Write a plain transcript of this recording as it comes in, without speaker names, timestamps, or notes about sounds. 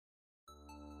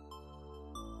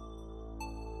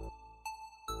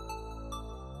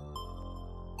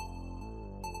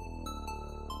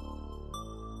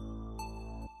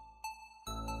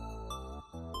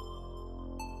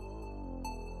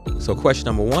So question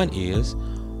number one is,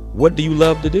 what do you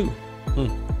love to do?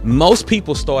 Most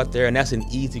people start there, and that's an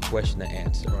easy question to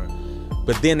answer. Right.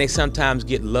 But then they sometimes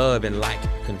get love and like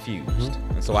confused.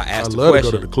 And so I asked the love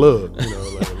question. to go to the club,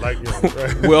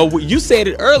 right? Well, you said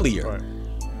it earlier. Right.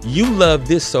 You love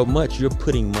this so much, you're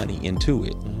putting money into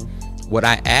it. What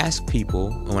I ask people,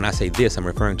 and when I say this, I'm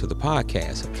referring to the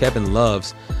podcast. Kevin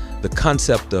loves the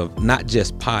concept of not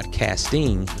just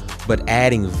podcasting, but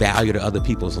adding value to other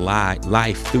people's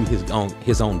life through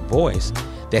his own voice,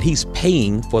 that he's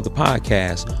paying for the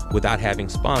podcast without having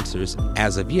sponsors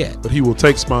as of yet. But he will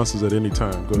take sponsors at any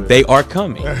time. Go ahead. They are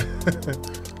coming.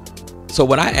 So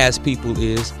what I ask people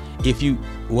is,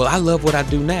 I love what I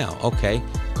do now. Okay,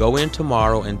 go in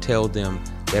tomorrow and tell them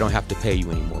they don't have to pay you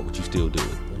anymore, but you still do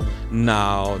it.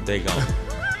 No, they don't.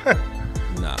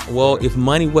 No. Well, if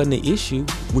money wasn't an issue,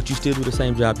 would you still do the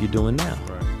same job you're doing now?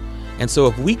 Right. And so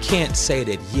if we can't say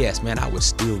that, yes, man, I would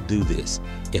still do this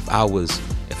if I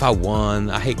won,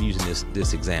 I hate using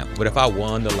this example, but if I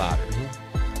won the lottery,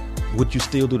 would you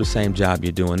still do the same job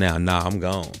you're doing now? Nah, I'm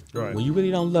gone. Right. Well, you really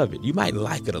don't love it. You might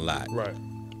like it a lot, right,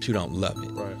 but you don't love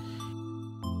it. Right.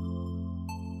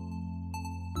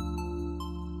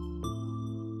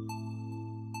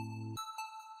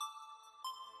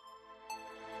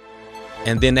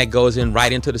 And then that goes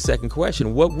right into the second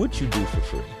question. What would you do for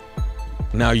free?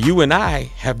 Now, you and I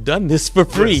have done this for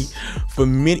free for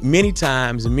many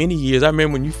times, many years. I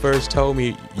remember when you first told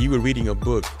me you were reading a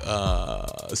book,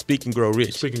 Speak and Grow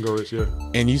Rich. Speak and Grow Rich, yeah.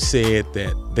 And you said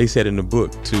that they said in the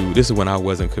book this is when I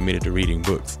wasn't committed to reading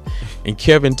books. And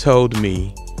Kevin told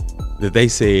me that they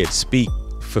said speak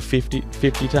for 50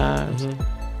 times.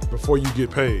 Before you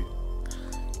get paid.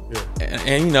 Yeah.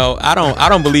 And I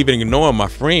don't believe in ignoring my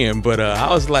friend, but I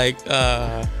was like,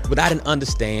 but I didn't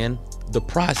understand the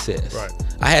process. Right.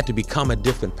 I had to become a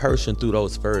different person through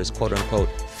those first quote unquote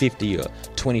 50 or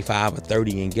 25 or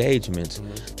 30 engagements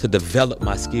to develop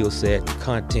my skill set and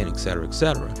content, et cetera, et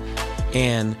cetera.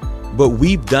 But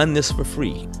we've done this for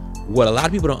free. What a lot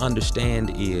of people don't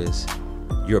understand is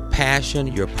your passion,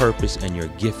 your purpose, and your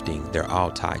gifting, they're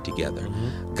all tied together.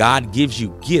 God gives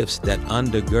you gifts that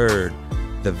undergird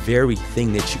the very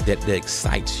thing that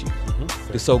excites you.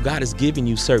 So God is giving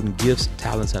you certain gifts,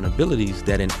 talents, and abilities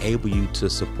that enable you to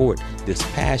support this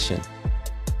passion.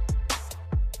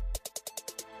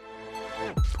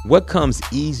 What comes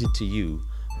easy to you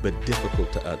but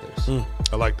difficult to others?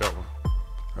 I like that one.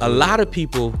 A lot of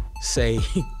people say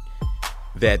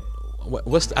that,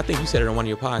 I think you said it on one of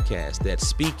your podcasts, that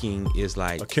speaking is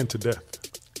like akin to death.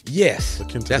 Yes,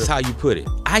 akin to that's death. how you put it.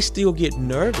 I still get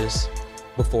nervous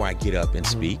before I get up and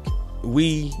speak.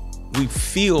 We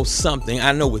feel something.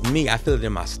 I know with me, I feel it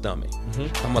in my stomach.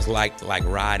 Almost like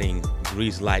riding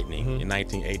Greased Lightning in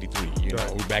 1983.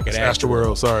 We're back at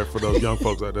Astroworld. Sorry for those young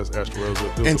folks out there. That's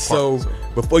Astroworld. And so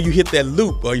before you hit that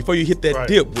loop or before you hit that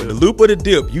dip, with the loop or the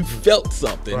dip, you felt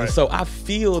something. And so I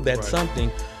feel that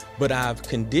something, but I've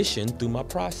conditioned through my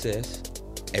process.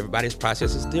 Everybody's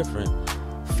process is different.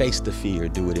 Face the fear,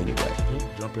 do it anyway.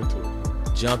 Jump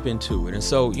into it. And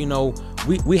so,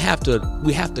 we have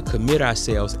to commit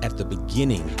ourselves at the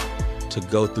beginning to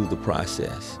go through the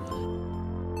process.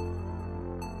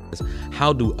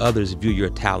 How do others view your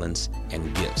talents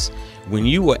and gifts? When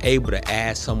you were able to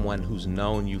ask someone who's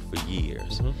known you for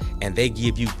years and they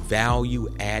give you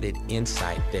value-added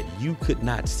insight that you could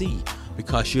not see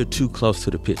because you're too close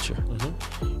to the picture.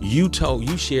 You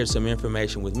shared some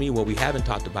information with me. What we haven't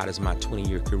talked about is my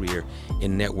 20-year career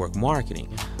in network marketing.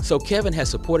 So Kevin has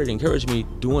supported, encouraged me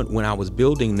when I was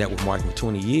building network marketing for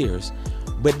 20 years,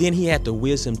 but then he had the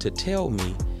wisdom to tell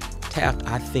me, Taft,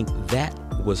 I think that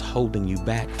was holding you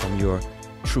back from your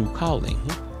true calling.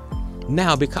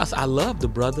 Now, because I love the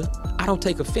brother, I don't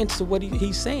take offense to what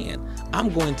he's saying.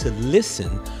 I'm going to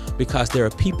listen because there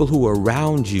are people who are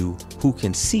around you who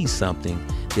can see something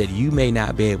that you may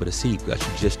not be able to see because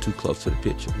you're just too close to the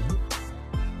picture.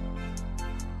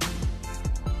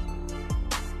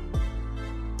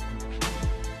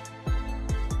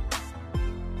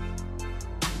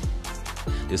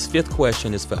 This fifth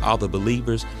question is for all the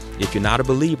believers. If you're not a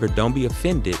believer, don't be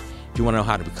offended. If you want to know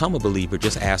how to become a believer,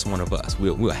 just ask one of us.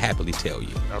 We'll happily tell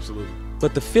you. Absolutely.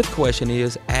 But the fifth question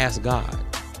is ask God.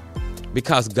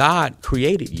 Because God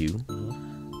created you,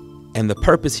 and the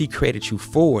purpose he created you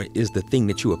for is the thing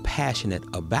that you are passionate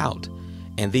about.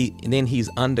 And then he's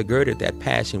undergirded that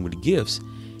passion with gifts.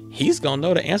 He's going to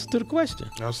know the answer to the question.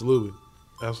 Absolutely.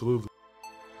 Absolutely.